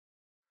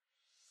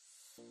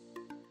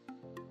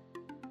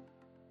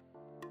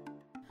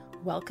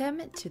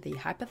Welcome to the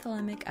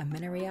Hypothalamic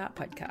Amenorrhea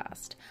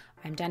podcast.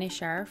 I'm Danny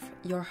Sheriff,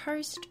 your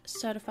host,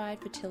 certified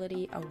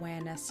fertility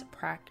awareness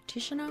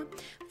practitioner,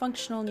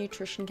 functional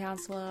nutrition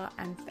counselor,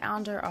 and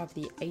founder of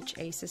the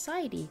HA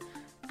Society,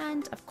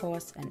 and of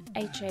course, an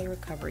HA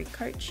recovery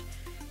coach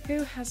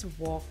who has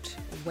walked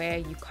where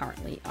you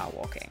currently are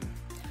walking.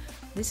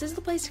 This is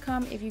the place to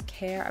come if you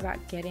care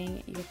about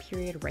getting your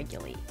period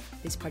regularly.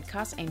 This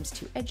podcast aims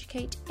to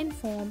educate,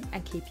 inform,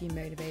 and keep you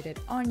motivated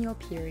on your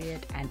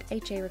period and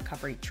HA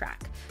recovery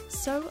track.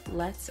 So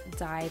let's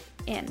dive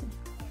in.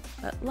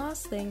 But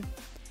last thing,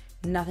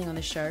 nothing on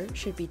the show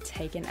should be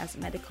taken as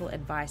medical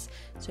advice,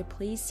 so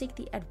please seek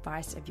the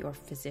advice of your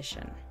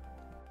physician.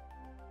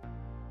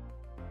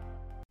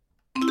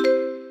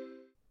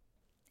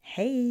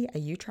 Hey, are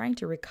you trying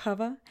to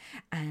recover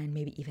and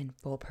maybe even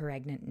fall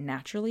pregnant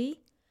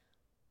naturally?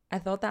 I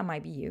thought that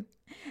might be you.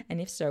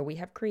 And if so, we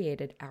have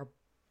created our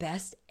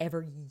best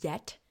ever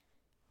yet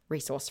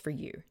resource for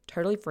you.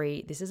 Totally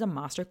free. This is a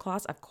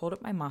masterclass. I've called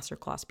it my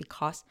masterclass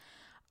because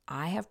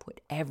I have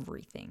put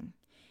everything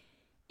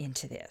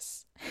into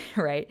this,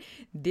 right?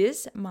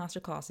 This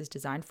masterclass is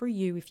designed for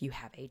you if you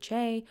have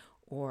HA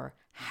or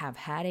have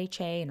had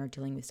HA and are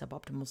dealing with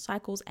suboptimal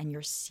cycles and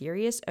you're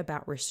serious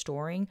about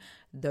restoring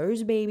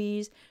those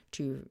babies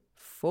to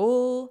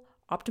full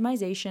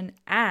optimization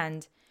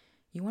and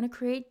you want to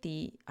create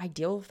the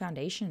ideal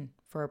foundation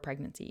for a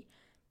pregnancy.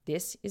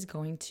 This is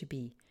going to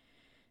be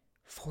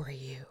for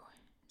you.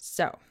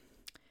 So,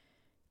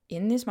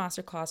 in this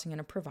masterclass, I'm going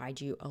to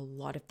provide you a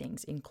lot of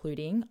things,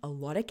 including a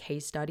lot of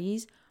case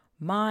studies,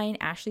 mine,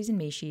 Ashley's and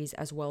Mishi's,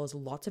 as well as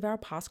lots of our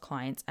past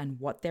clients and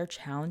what their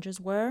challenges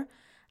were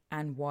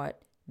and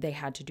what they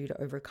had to do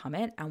to overcome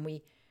it. And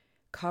we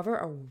cover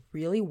a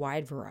really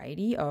wide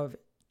variety of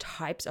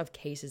types of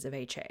cases of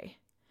HA.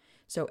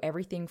 So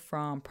everything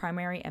from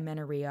primary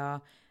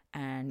amenorrhea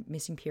and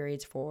missing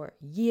periods for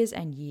years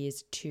and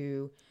years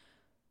to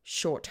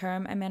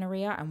short-term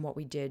amenorrhea and what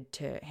we did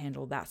to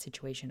handle that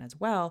situation as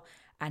well,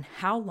 and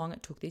how long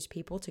it took these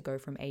people to go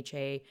from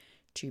HA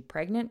to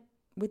pregnant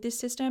with this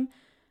system,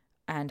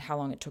 and how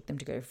long it took them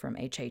to go from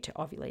HA to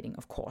ovulating,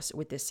 of course,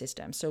 with this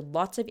system. So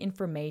lots of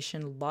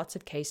information, lots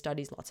of case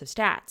studies, lots of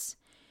stats.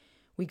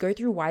 We go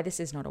through why this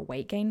is not a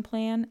weight gain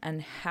plan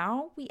and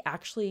how we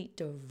actually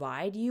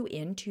divide you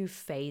into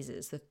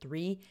phases, the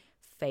 3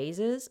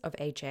 phases of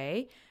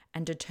HA,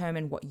 and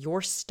determine what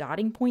your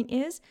starting point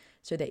is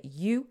so that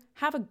you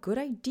have a good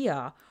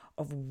idea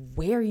of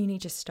where you need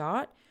to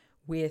start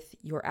with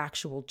your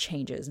actual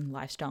changes and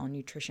lifestyle and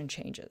nutrition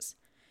changes.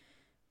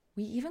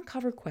 We even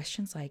cover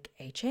questions like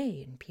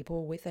HA and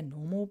people with a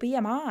normal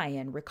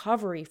BMI and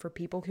recovery for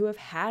people who have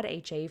had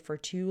HA for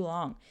too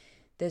long.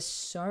 There's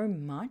so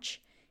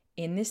much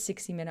in this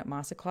 60-minute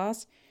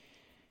masterclass.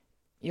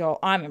 Yo,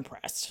 I'm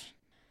impressed.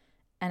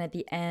 And at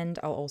the end,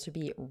 I'll also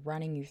be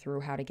running you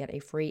through how to get a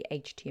free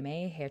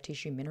HTMA, hair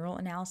tissue mineral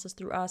analysis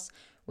through us,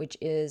 which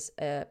is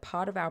a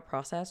part of our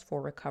process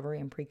for recovery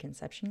and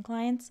preconception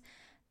clients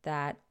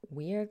that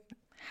we're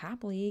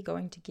happily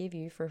going to give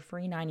you for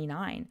free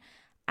 $99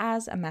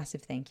 as a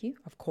massive thank you,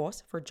 of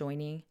course, for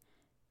joining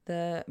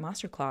the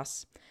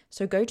masterclass.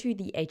 So go to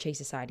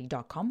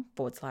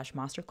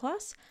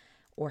thehasociety.com/masterclass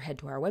or head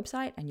to our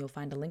website and you'll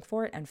find a link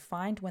for it and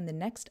find when the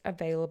next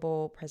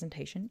available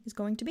presentation is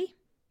going to be.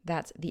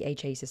 That's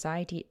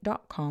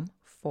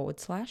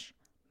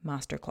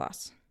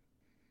thehasociety.com/masterclass.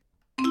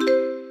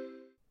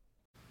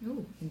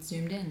 Ooh, it's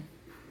zoomed in.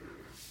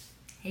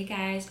 Hey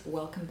guys,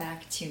 welcome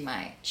back to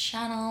my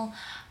channel.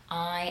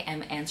 I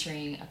am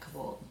answering a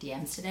couple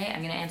DMs today.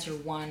 I'm going to answer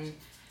one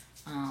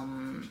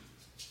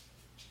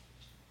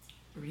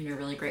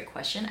really great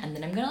question, and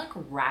then I'm going to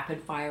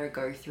rapid fire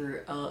go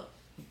through a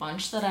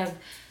bunch that I've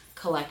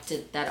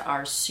collected that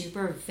are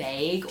super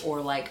vague or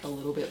a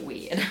little bit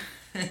weird.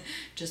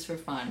 Just for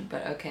fun.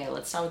 But okay,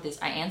 let's start with this.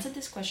 I answered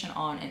this question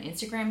on an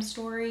Instagram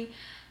story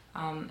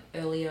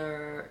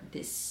earlier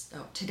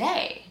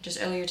today.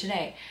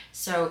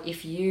 So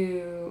if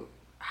you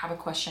have a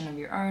question of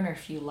your own or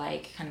if you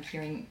like kind of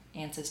hearing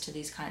answers to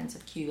these kinds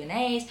of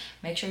Q&As,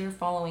 make sure you're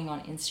following on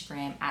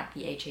Instagram at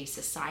the HA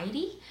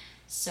Society.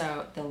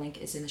 So the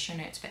link is in the show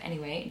notes. But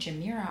anyway,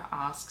 Jamira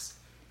asks,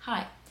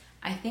 hi,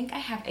 I think I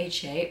have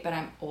HA, but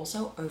I'm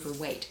also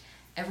overweight.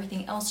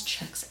 Everything else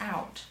checks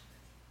out.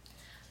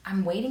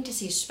 I'm waiting to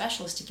see a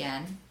specialist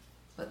again,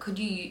 but could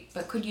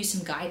use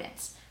some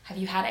guidance. Have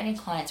you had any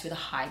clients with a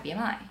high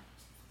BMI?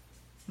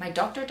 My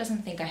doctor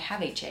doesn't think I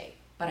have HA,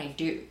 but I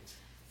do.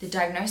 The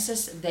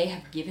diagnosis they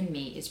have given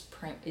me is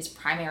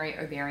primary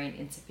ovarian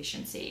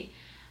insufficiency,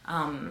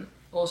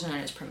 also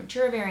known as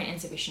premature ovarian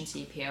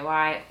insufficiency,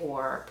 POI,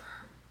 or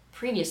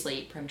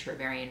previously premature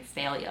ovarian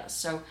failure.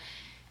 So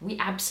we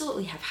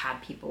absolutely have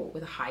had people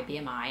with a high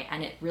BMI,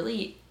 and it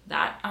really,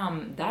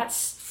 that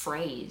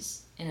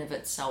phrase in of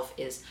itself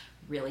is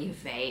really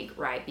vague,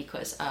 right?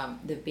 Because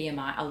the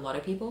BMI, a lot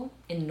of people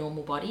in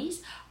normal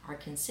bodies are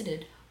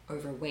considered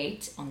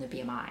overweight on the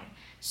BMI.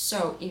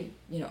 So if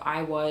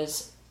I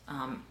was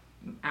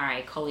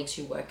our colleagues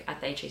who work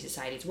at the HA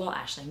Society as well,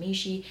 Ashley and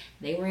Mishi,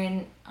 they were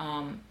in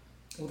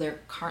well, they're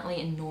currently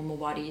in normal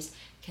bodies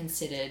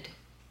considered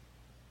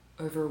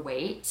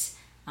overweight.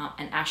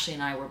 And Ashley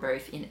and I were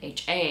both in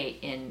HA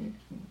in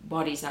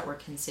bodies that were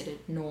considered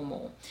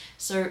normal.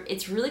 So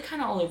it's really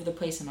kind of all over the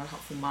place and not a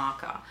helpful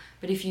marker.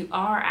 But if you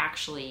are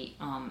actually,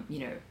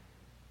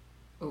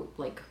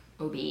 like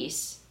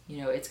obese,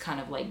 it's kind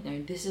of like,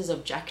 no, this is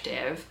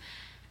objective,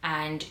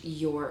 and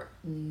you're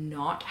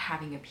not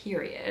having a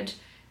period,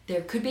 there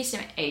could be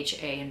some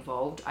HA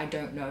involved. I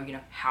don't know,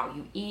 how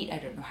you eat. I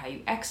don't know how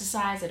you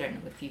exercise. I don't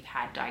know if you've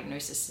had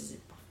diagnoses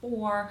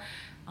before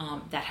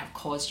that have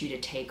caused you to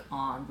take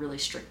on really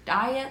strict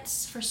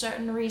diets for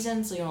certain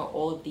reasons.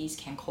 All of these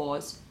can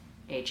cause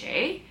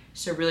HA.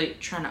 So really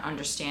trying to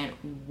understand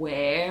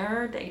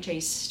where the HA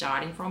is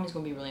starting from is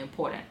going to be really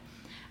important.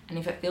 And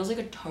if it feels like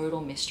a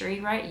total mystery,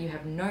 right? You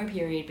have no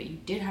period, but you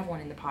did have one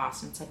in the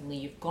past, and suddenly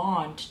you've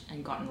gone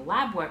and gotten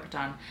lab work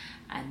done,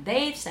 and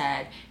they've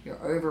said your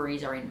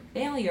ovaries are in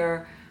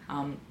failure.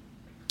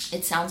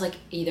 It sounds like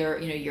either,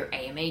 your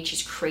AMH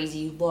is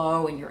crazy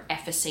low and your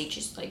FSH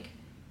is like,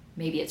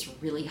 maybe it's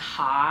really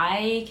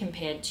high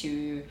compared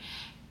to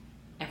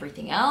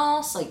everything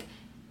else. Like,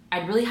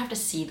 I'd really have to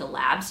see the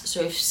labs.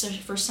 So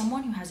for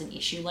someone who has an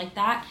issue like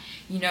that,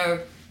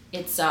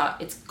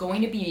 it's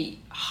going to be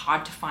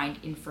hard to find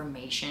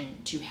information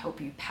to help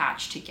you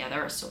patch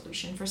together a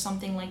solution for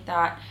something like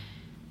that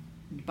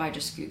by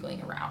just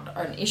Googling around.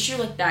 Or an issue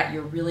like that,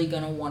 you're really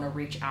going to want to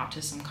reach out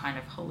to some kind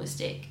of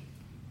holistic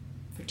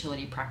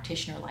fertility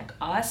practitioner like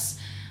us.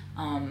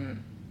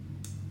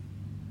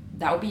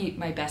 That would be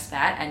my best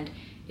bet. And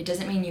it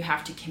doesn't mean you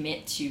have to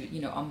commit to,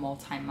 a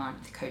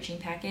multi-month coaching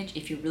package.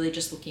 If you're really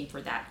just looking for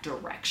that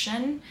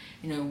direction,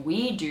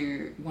 we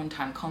do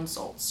one-time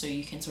consults. So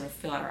you can sort of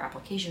fill out our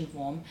application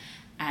form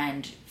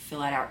and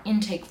fill out our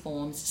intake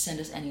forms, send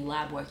us any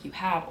lab work you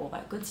have, all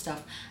that good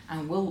stuff,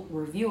 and we'll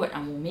review it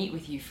and we'll meet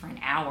with you for an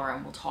hour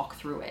and we'll talk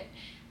through it.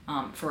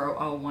 For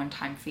a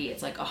one-time fee,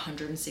 it's like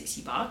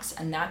 $160,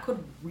 and that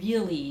could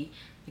really,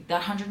 like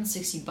that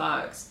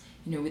 $160,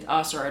 with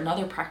us or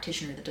another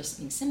practitioner that does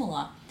something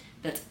similar,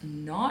 that's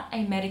not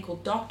a medical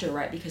doctor,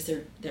 right? Because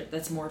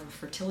that's more of a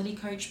fertility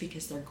coach,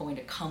 because they're going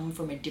to come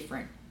from a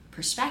different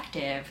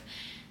perspective.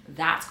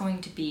 That's going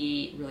to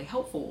be really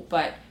helpful.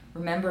 But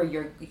remember,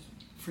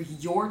 for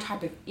your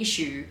type of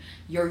issue,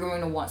 you're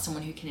going to want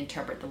someone who can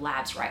interpret the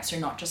labs, right? So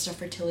not just a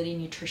fertility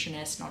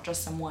nutritionist, not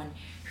just someone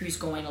who's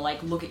going to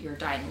look at your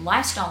diet and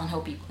lifestyle and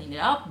help you clean it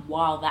up.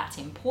 While that's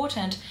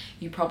important,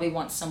 you probably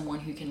want someone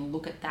who can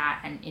look at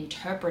that and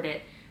interpret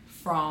it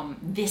from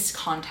this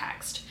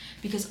context,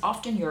 because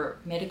often your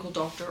medical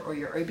doctor or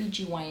your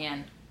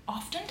OBGYN,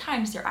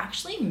 oftentimes they're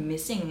actually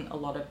missing a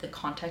lot of the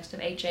context of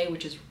HA,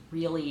 which is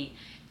really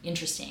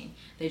interesting.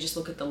 They just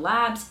look at the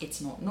labs, it's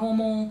not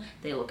normal.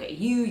 They look at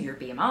you, your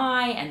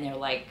BMI, and they're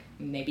like,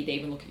 maybe they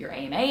even look at your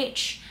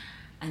AMH,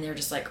 and they're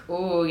just like,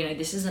 oh,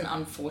 this is an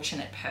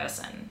unfortunate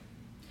person.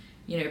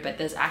 But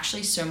there's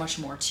actually so much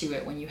more to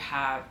it when you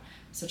have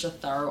such a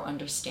thorough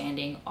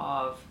understanding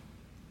of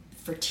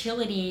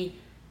fertility,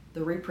 the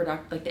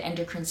the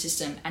endocrine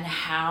system, and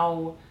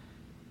how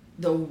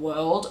the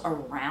world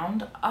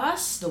around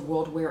us, the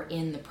world we're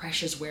in, the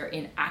pressures we're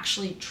in,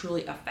 actually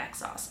truly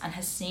affects us, and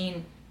has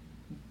seen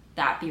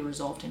that be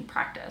resolved in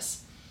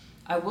practice.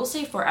 I will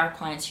say for our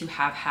clients who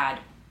have had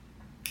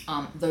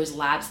those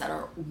labs that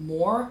are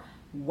more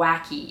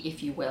wacky,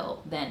 if you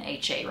will, than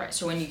HA, right?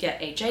 So when you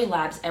get HA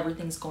labs,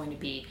 everything's going to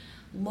be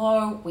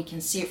low. We can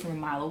see it from a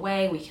mile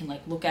away. We can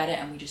look at it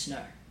and we just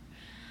know.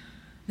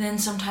 Then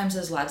sometimes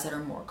there's labs that are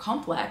more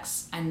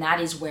complex, and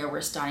that is where we're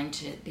starting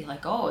to be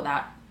like, oh,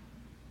 that,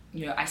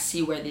 I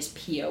see where this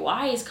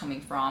POI is coming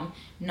from.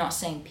 I'm not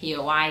saying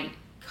POI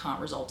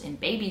can't result in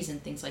babies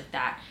and things like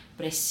that,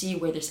 but I see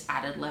where this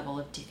added level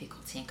of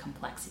difficulty and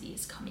complexity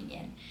is coming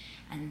in.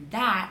 And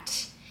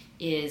that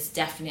is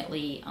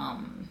definitely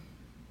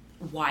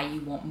why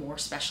you want more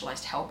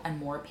specialized help and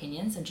more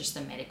opinions than just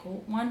the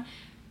medical one.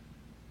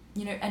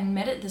 And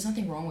there's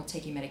nothing wrong with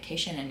taking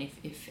medication, and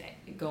if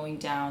going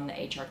down the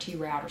HRT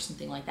route or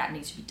something like that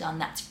needs to be done,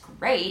 that's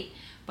great.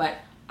 But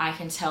I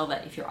can tell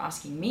that if you're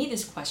asking me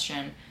this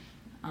question,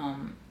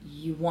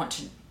 you want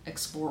to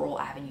explore all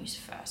avenues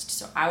first.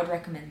 So I would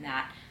recommend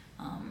that.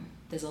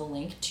 There's a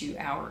link to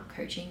our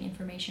coaching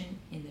information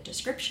in the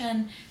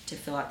description to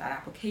fill out that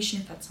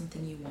application if that's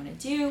something you want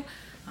to do.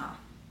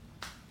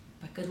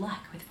 But good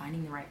luck with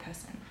finding the right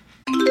person.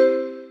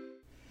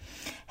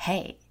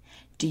 Hey,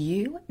 do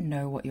you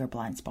know what your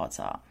blind spots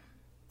are?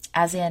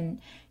 As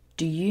in,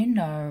 do you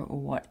know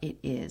what it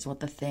is, what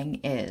the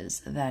thing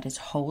is that is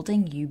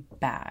holding you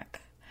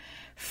back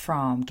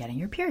from getting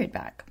your period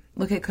back?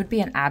 Look, it could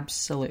be an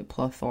absolute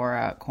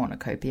plethora,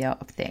 cornucopia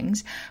of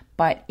things,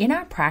 but in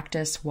our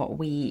practice,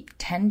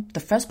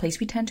 the first place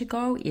we tend to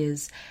go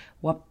is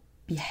what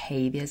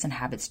behaviors and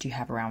habits do you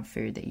have around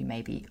food that you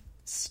may be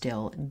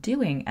still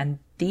doing? And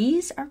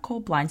these are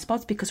called blind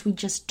spots because we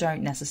just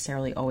don't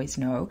necessarily always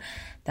know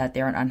that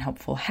they're an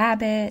unhelpful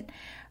habit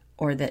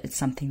or that it's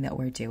something that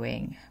we're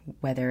doing,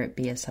 whether it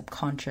be a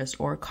subconscious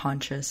or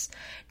conscious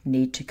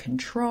need to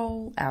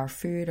control our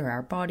food or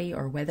our body,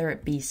 or whether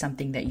it be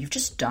something that you've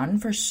just done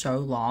for so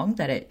long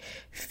that it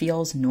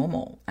feels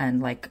normal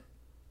and like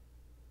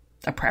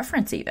a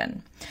preference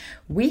even.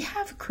 We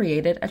have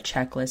created a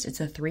checklist.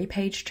 It's a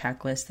 3-page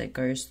checklist that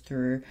goes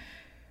through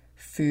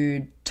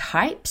food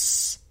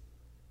types,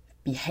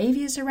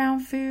 behaviors around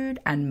food,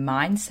 and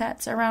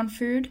mindsets around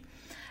food.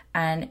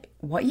 And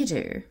what you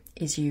do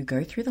is you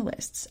go through the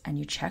lists and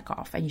you check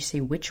off and you see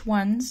which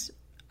ones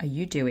are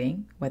you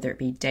doing, whether it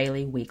be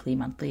daily, weekly,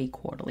 monthly,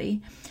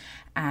 quarterly,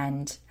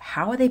 and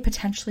how are they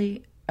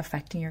potentially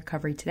affecting your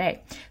recovery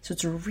today. So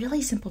it's a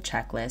really simple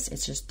checklist.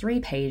 It's just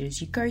 3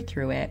 pages. You go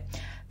through it.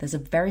 There's a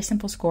very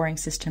simple scoring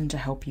system to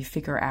help you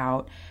figure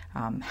out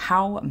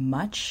how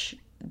much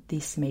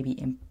this may be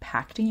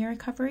impacting your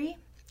recovery.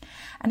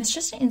 And it's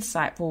just an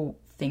insightful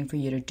thing for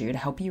you to do to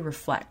help you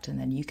reflect, and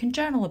then you can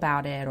journal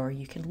about it, or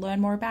you can learn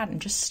more about it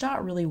and just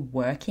start really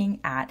working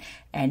at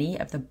any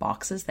of the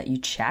boxes that you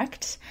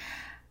checked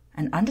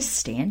and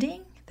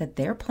understanding that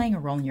they're playing a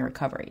role in your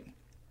recovery.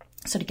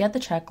 So to get the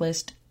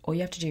checklist, all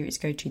you have to do is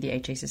go to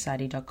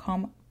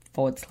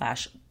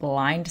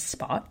thehasociety.com/blind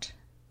spot,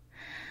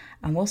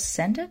 and we'll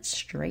send it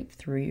straight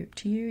through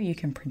to you. You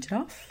can print it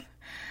off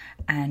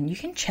and you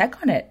can check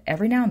on it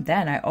every now and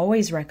then. I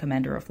always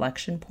recommend a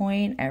reflection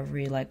point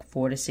every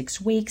 4 to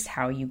 6 weeks.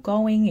 How are you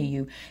going? Are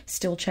you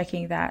still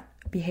checking that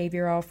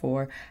behavior off,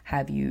 or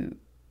have you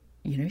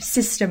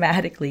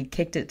systematically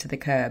kicked it to the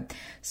curb?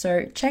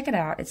 So check it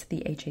out. It's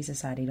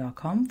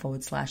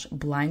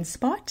thehasociety.com/blind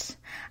spot,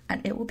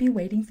 and it will be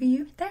waiting for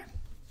you there.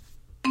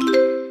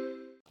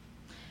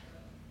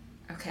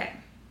 Okay,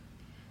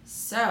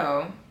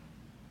 so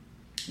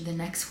the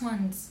next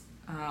ones,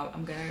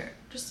 I'm going to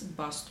just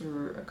bust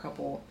through a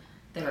couple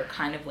that are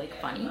kind of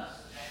funny.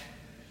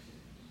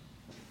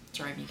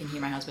 Sorry if you can hear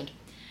my husband.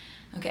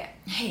 Okay,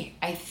 hey,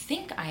 I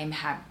think I am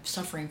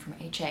suffering from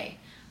HA.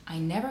 I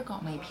never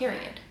got my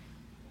period.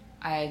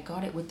 I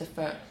got it with the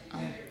first...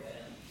 I'm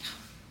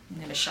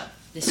going to shut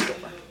this door.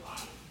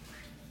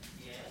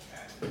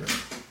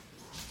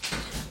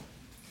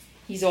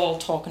 He's all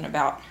talking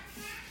about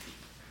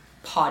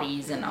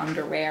potties and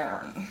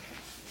underwear.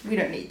 We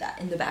don't need that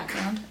in the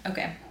background.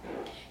 Okay.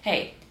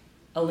 Hey,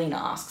 Alina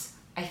asks,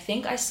 I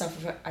think I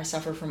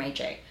suffer from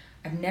HA.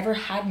 I've never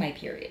had my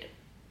period.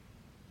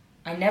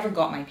 I never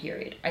got my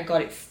period. I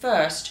got it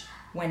first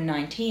when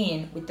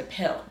 19 with the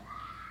pill.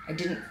 It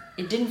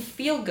didn't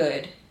feel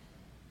good,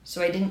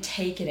 so I didn't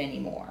take it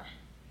anymore.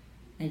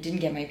 I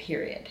didn't get my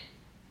period.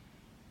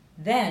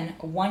 Then,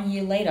 1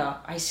 year later,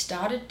 I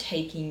started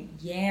taking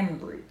yam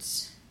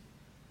roots.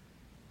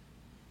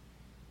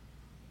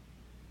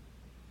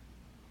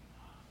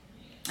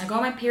 I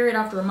got my period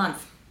after a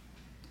month.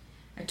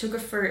 I took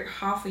it for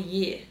half a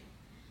year.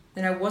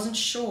 Then I wasn't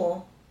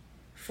sure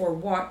for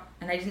what,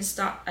 and I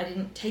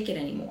didn't take it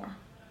anymore.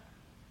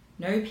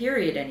 No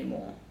period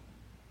anymore.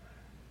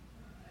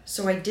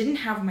 So I didn't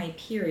have my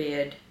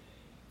period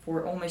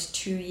for almost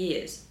 2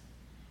 years.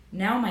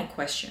 Now my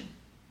question,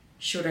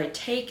 should I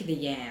take the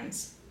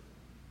yams?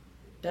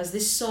 Does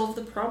this solve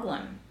the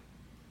problem?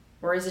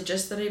 Or is it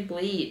just that I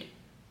bleed?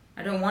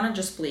 I don't want to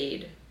just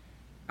bleed.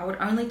 I would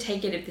only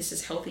take it if this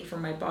is healthy for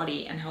my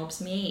body and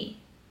helps me.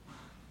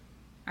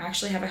 I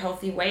actually have a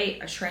healthy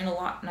weight, I train a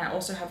lot, and I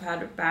also have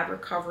had a bad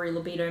recovery,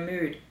 libido,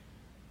 mood.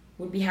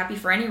 Would be happy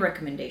for any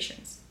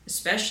recommendations,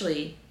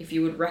 especially if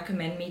you would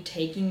recommend me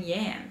taking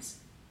yams.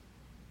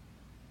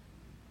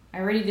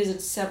 I already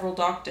visited several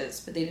doctors,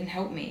 but they didn't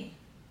help me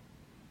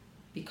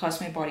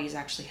because my body is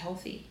actually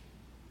healthy.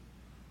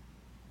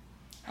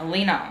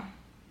 Alina,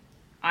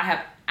 I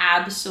have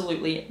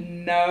absolutely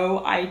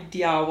no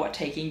idea what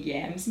taking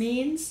yams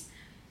means.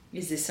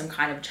 Is this some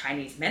kind of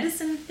Chinese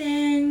medicine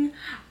thing?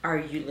 Are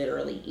you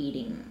literally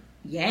eating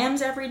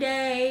yams every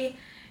day?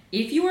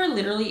 If you are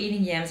literally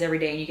eating yams every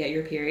day and you get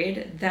your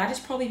period, that is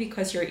probably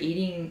because you're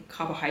eating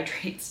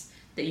carbohydrates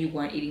that you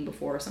weren't eating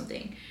before or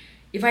something.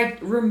 If I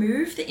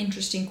remove the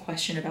interesting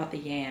question about the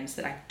yams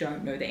that I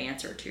don't know the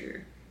answer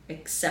to,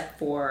 except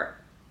for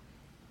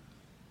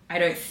I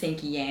don't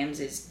think yams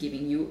is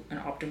giving you an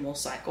optimal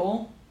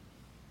cycle,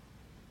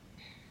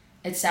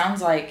 it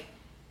sounds like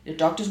the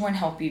doctors won't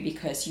help you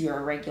because you're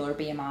a regular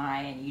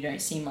BMI and you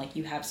don't seem like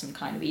you have some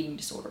kind of eating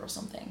disorder or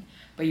something.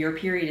 But your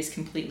period is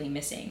completely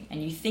missing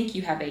and you think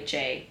you have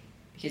HA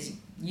because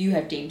you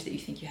have deemed that you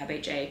think you have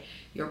HA.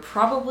 You're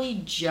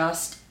probably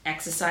just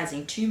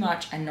exercising too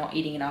much and not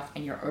eating enough,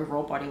 and your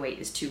overall body weight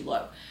is too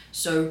low.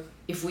 So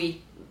if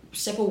we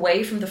step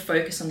away from the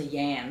focus on the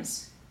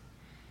yams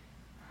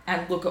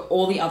and look at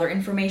all the other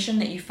information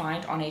that you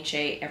find on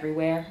HA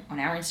everywhere, on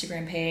our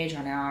Instagram page,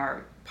 on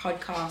our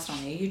podcast, on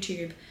our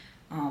YouTube,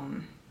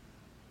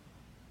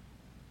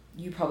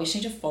 you probably just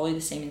need to follow the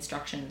same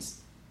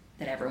instructions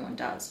that everyone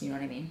does. You know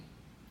what I mean?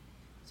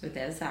 So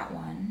there's that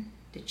one.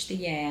 Ditch the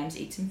yams,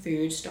 eat some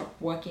food, stop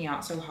working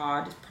out so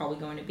hard. It's probably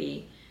going to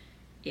be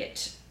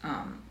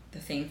the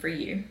thing for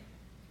you.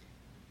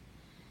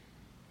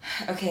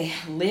 Okay,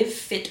 Live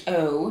Fit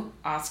O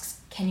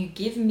asks, can you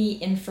give me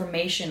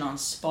information on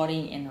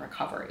spotting in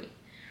recovery?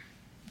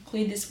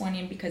 Include this one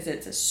in because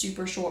it's a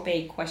super short,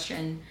 vague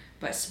question.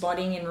 But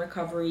spotting in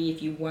recovery,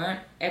 if you weren't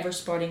ever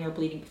spotting or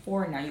bleeding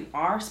before, and now you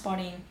are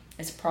spotting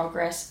as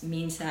progress,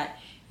 means that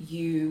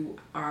you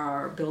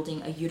are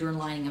building a uterine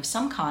lining of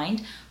some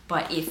kind.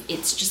 But if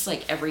it's just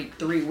like every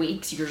 3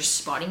 weeks you're just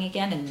spotting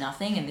again and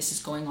nothing, and this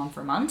is going on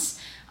for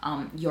months,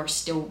 you're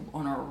still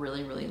on a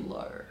really, really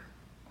low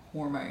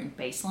hormone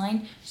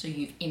baseline. So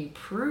you've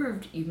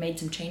made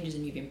some changes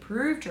and you've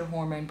improved your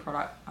hormone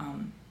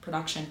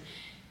production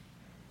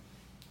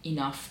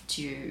enough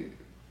to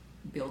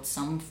build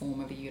some form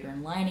of a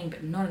uterine lining,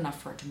 but not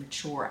enough for it to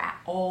mature at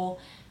all.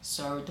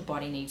 So the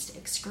body needs to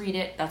excrete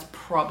it. That's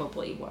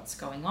probably what's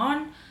going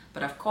on.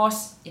 But of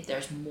course, if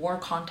there's more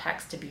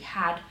context to be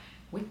had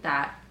with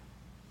that,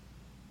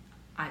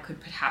 I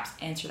could perhaps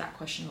answer that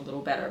question a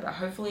little better, but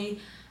hopefully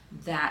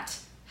that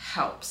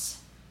helps.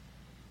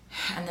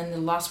 And then the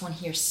last one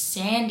here,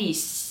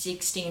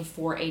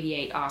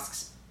 Sandy16488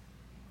 asks,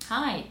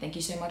 hi, thank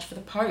you so much for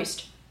the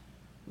post.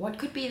 What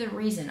could be the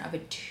reason of a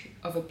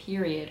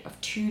period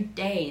of 2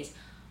 days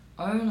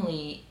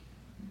only?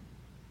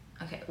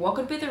 Okay, what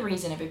could be the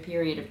reason of a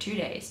period of 2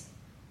 days,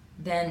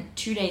 then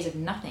 2 days of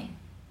nothing,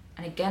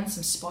 and again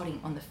some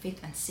spotting on the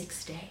 5th and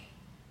 6th day?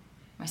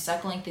 My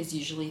cycle length is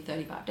usually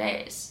 35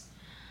 days.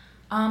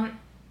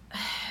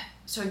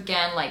 So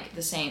again, like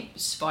the same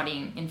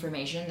spotting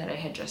information that I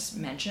had just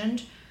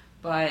mentioned,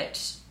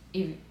 but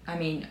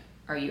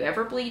are you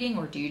ever bleeding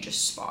or do you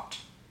just spot?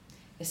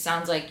 It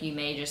sounds like you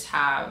may just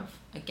have,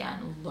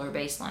 again, low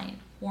baseline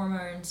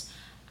hormones,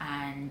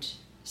 and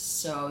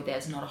so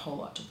there's not a whole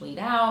lot to bleed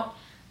out.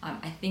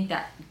 I think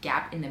that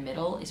gap in the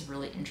middle is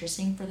really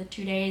interesting for the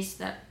 2 days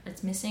that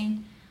it's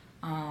missing.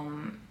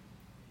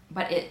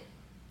 But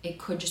it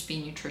could just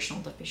be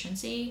nutritional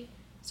deficiency.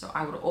 So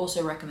I would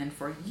also recommend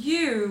for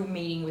you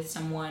meeting with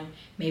someone,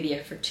 maybe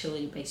a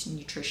fertility-based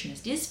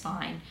nutritionist is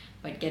fine,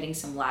 but getting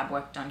some lab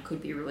work done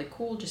could be really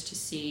cool just to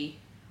see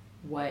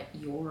what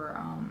your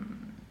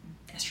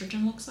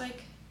estrogen looks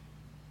like,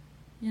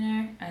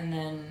 and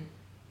then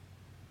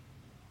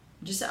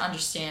just to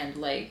understand,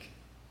 like,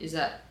 is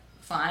that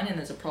fine and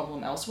there's a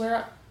problem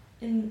elsewhere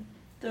in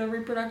the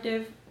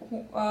reproductive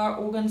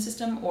organ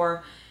system,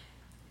 or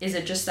is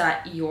it just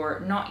that you're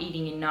not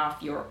eating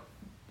enough, you're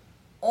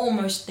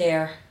almost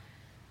there,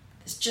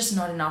 there's just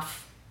not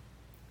enough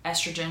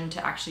estrogen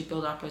to actually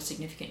build up a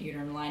significant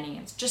uterine lining,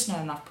 it's just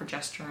not enough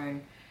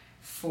progesterone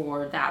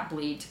for that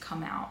bleed to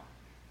come out.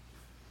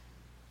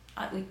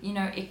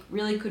 It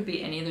really could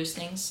be any of those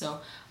things.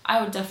 So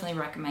I would definitely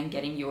recommend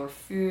getting your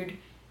food,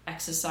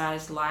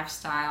 exercise,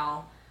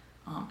 lifestyle,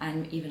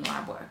 and even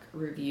lab work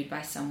reviewed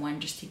by someone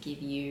just to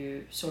give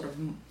you sort of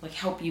like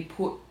help you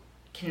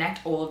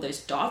connect all of those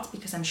dots,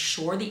 because I'm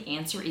sure the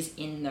answer is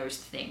in those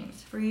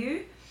things for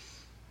you.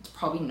 It's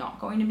probably not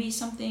going to be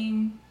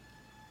something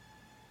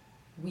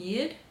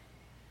weird,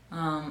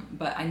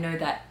 but I know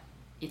that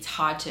it's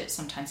hard to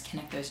sometimes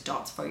connect those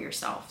dots for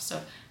yourself.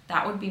 So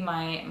that would be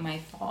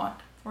my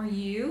thought for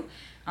you.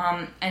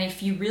 And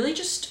if you really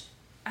just,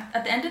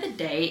 at the end of the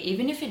day,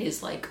 even if it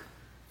is like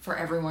for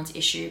everyone's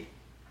issue,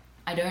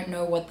 I don't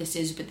know what this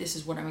is, but this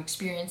is what I'm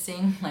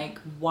experiencing. Like,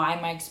 why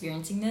am I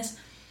experiencing this?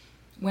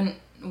 When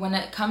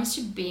it comes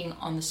to being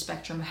on the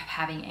spectrum of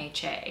having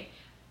HA,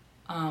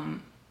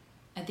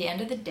 at the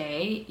end of the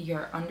day,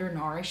 you're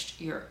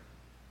undernourished, you're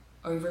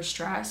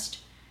overstressed,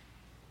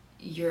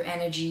 your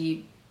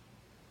energy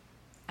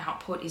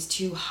output is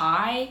too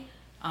high,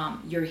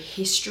 your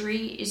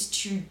history is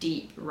too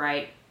deep,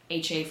 right?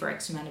 HA for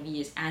X amount of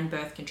years and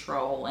birth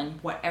control and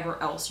whatever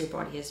else your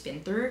body has been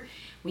through.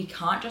 We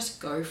can't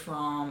just go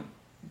from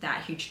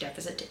that huge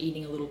deficit to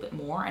eating a little bit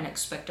more and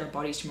expect our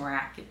bodies to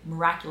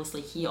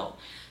miraculously heal.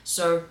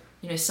 So,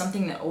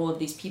 something that all of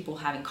these people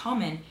have in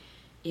common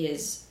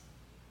is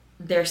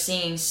they're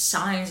seeing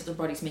signs that their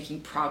body's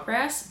making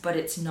progress, but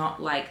it's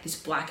not like this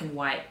black and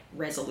white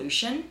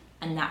resolution,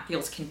 and that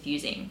feels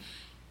confusing.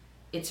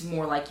 It's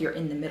more like you're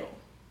in the middle.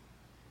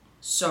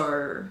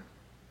 So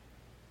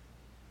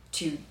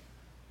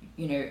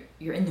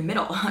you're in the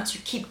middle, so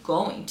keep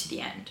going to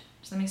the end.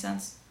 Does that make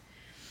sense?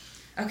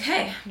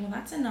 Okay, well,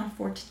 that's enough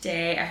for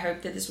today. I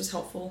hope that this was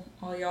helpful,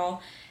 all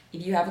y'all.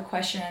 If you have a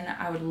question,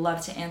 I would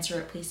love to answer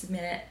it. Please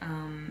submit it.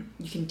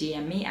 You can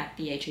DM me at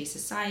the HA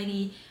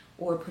Society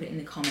or put it in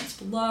the comments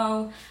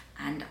below,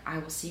 and I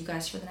will see you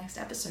guys for the next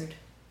episode.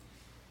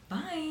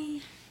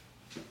 Bye.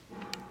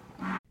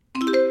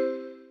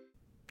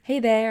 Hey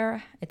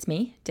there, it's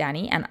me,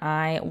 Danny, and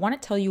I want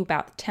to tell you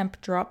about the Temp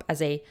Drop as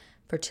a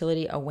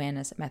fertility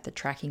awareness method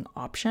tracking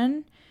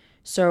option.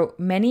 So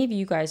many of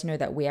you guys know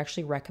that we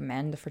actually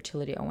recommend the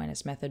fertility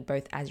awareness method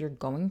both as you're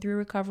going through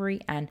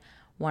recovery and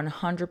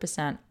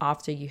 100%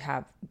 after you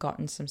have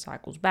gotten some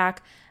cycles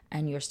back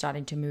and you're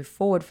starting to move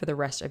forward for the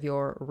rest of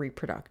your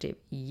reproductive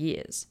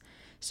years.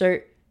 So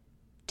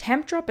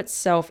Temp Drop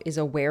itself is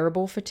a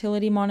wearable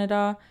fertility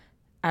monitor,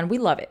 and we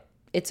love it.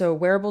 It's a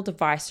wearable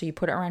device, so you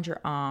put it around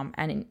your arm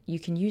and you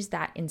can use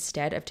that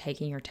instead of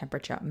taking your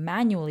temperature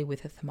manually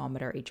with a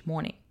thermometer each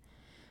morning.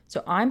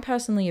 So I'm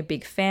personally a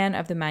big fan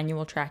of the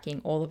manual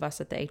tracking. All of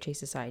us at the HA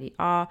Society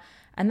are.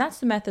 And that's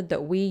the method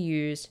that we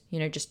use,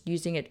 just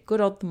using a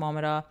good old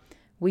thermometer.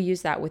 We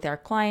use that with our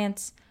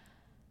clients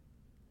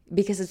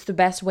because it's the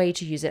best way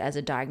to use it as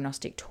a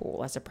diagnostic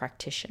tool as a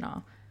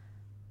practitioner.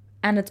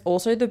 And it's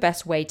also the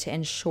best way to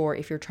ensure,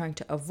 if you're trying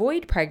to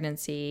avoid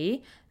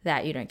pregnancy,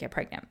 that you don't get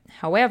pregnant.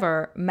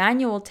 However,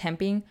 manual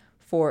temping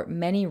for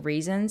many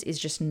reasons is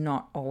just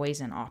not always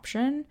an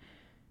option.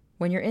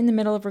 When you're in the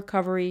middle of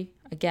recovery,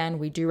 again,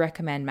 we do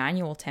recommend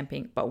manual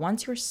temping, but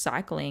once you're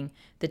cycling,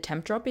 the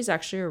temp drop is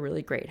actually a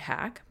really great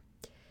hack.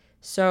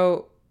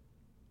 So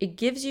it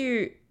gives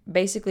you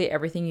basically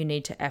everything you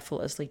need to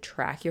effortlessly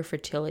track your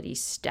fertility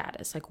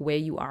status, like where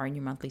you are in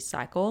your monthly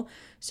cycle.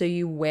 So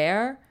you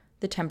wear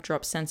the temp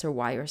drop sensor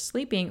while you're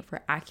sleeping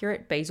for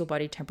accurate basal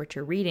body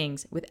temperature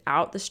readings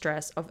without the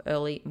stress of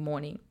early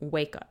morning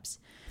wake-ups.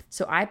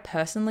 So I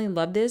personally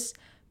love this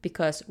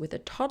because with a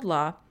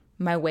toddler,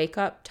 my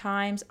wake-up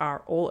times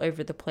are all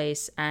over the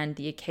place, and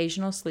the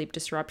occasional sleep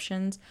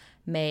disruptions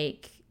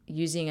make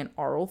using an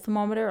oral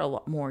thermometer a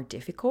lot more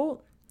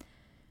difficult.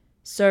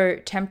 So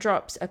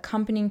TempDrop's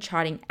accompanying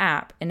charting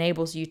app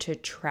enables you to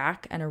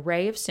track an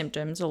array of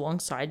symptoms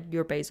alongside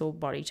your basal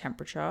body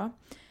temperature.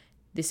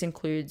 This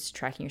includes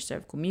tracking your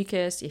cervical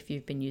mucus if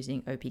you've been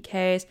using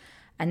OPKs,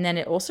 and then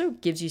it also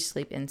gives you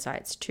sleep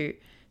insights too.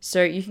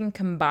 So you can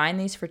combine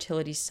these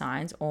fertility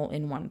signs all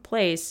in one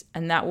place,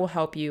 and that will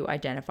help you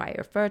identify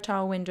your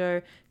fertile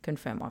window,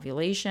 confirm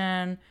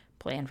ovulation,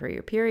 plan for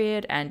your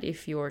period, and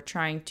if you're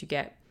trying to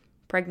get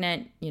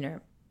pregnant,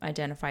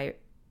 identify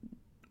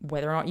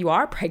whether or not you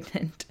are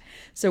pregnant.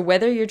 So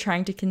whether you're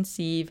trying to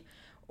conceive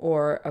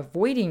or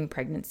avoiding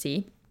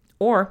pregnancy,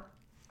 or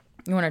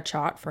you want to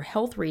chart for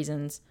health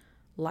reasons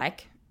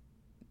like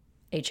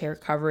HA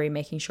recovery,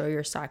 making sure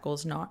your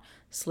cycle's not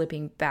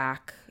slipping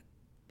back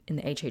in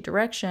the HA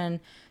direction,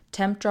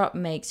 TempDrop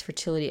makes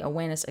fertility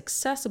awareness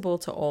accessible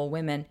to all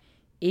women,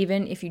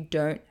 even if you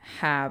don't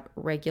have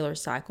regular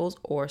cycles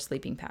or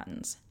sleeping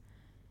patterns.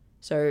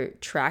 So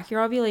track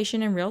your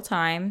ovulation in real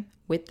time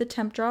with the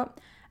TempDrop,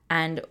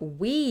 and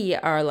we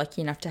are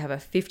lucky enough to have a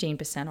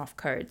 15% off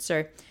code.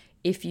 So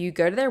if you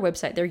go to their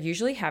website, they're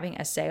usually having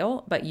a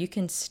sale, but you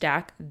can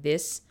stack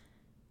this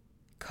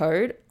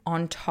code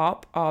on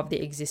top of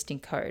the existing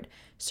code.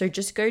 So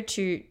just go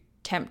to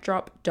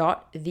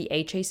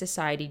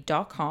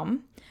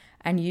tempdrop.thehasociety.com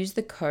and use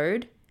the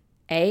code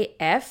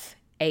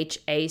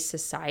AFHA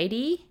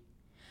Society.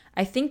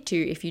 I think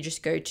too, if you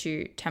just go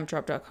to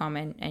tempdrop.com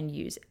and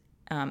use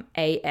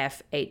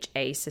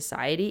AFHA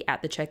Society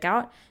at the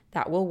checkout,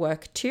 that will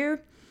work too.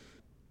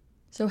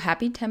 So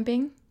happy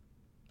temping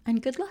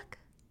and good luck.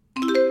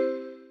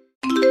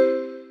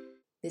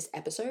 This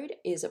episode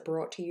is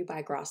brought to you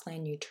by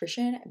Grassland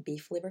Nutrition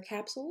beef liver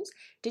capsules.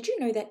 Did you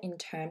know that in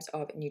terms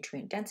of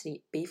nutrient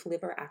density, beef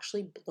liver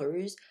actually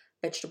blows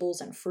vegetables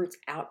and fruits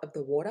out of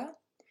the water?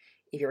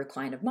 If you're a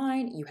client of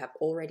mine, you have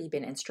already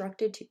been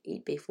instructed to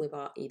eat beef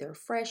liver either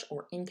fresh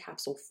or in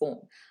capsule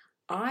form.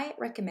 I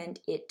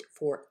recommend it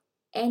for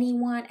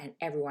anyone and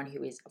everyone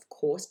who is, of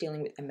course,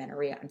 dealing with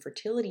amenorrhea and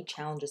fertility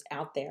challenges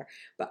out there,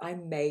 but I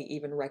may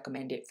even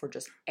recommend it for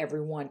just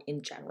everyone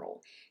in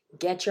general.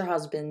 Get your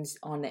husbands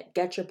on it,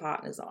 get your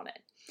partners on it.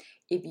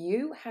 If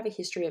you have a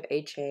history of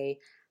HA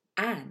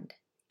and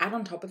add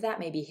on top of that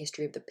maybe a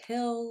history of the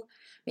pill,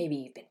 maybe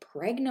you've been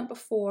pregnant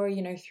before,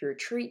 through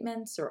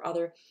treatments or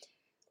other,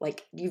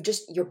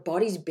 your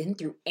body's been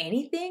through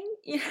anything,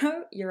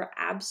 you're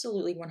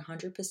absolutely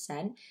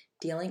 100%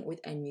 dealing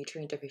with a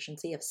nutrient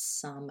deficiency of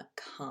some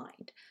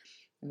kind.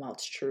 And while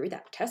it's true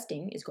that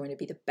testing is going to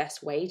be the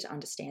best way to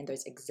understand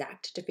those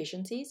exact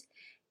deficiencies,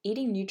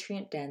 eating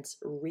nutrient-dense,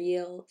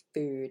 real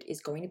food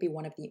is going to be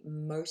one of the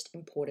most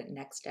important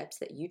next steps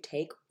that you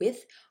take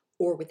with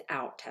or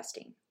without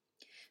testing.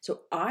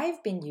 So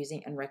I've been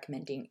using and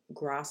recommending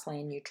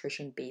Grassland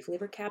Nutrition beef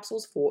liver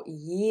capsules for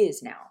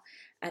years now.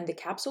 And the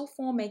capsule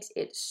form makes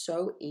it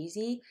so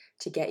easy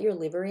to get your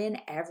liver in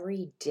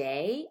every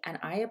day. And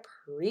I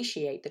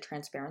appreciate the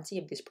transparency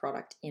of this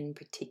product in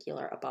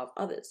particular above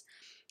others.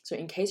 So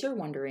in case you're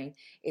wondering,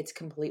 it's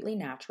completely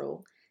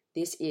natural.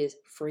 This is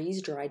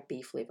freeze-dried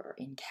beef liver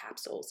in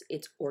capsules.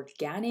 It's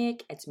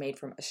organic, it's made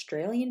from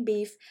Australian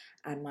beef,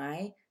 and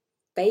my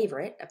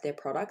favorite of their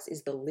products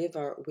is the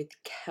liver with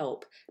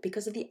kelp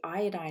because of the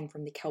iodine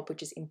from the kelp,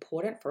 which is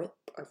important for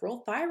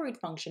overall thyroid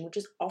function, which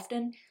is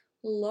often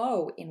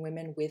low in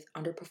women with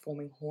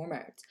underperforming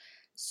hormones.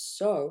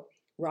 So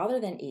rather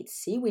than eat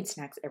seaweed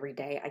snacks every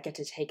day, I get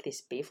to take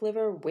this beef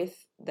liver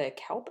with the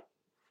kelp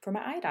for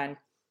my iodine.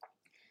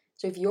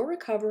 So if you're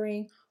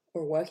recovering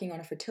or working on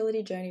a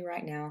fertility journey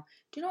right now,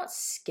 do not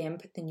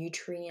skimp the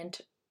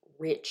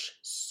nutrient-rich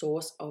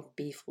source of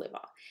beef liver.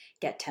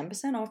 Get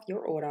 10% off your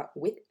order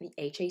with the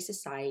HA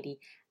Society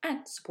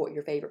and support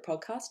your favorite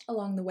podcast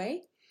along the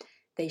way.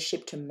 They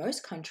ship to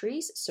most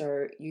countries,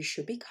 so you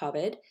should be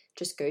covered.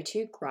 Just go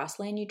to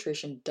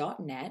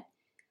grasslandnutrition.net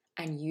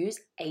and use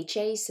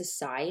HA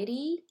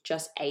Society,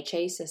 just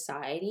HA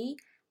Society,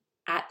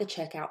 at the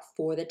checkout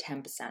for the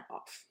 10%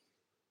 off.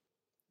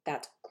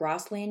 That's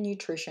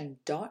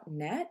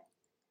grasslandnutrition.net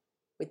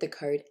with the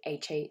code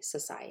HA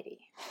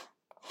Society.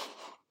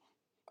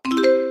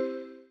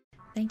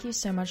 Thank you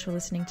so much for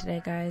listening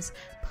today, guys.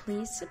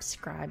 Please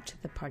subscribe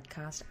to the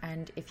podcast,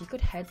 and if you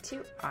could head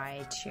to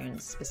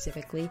iTunes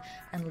specifically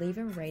and leave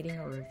a rating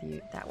or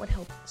review, that would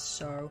help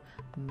so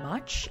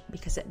much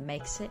because it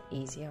makes it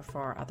easier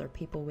for other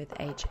people with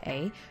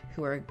HA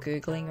who are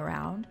Googling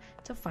around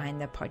to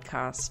find the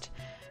podcast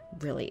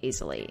really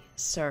easily.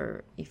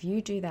 So if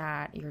you do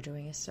that, you're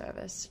doing a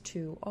service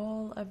to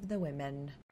all of the women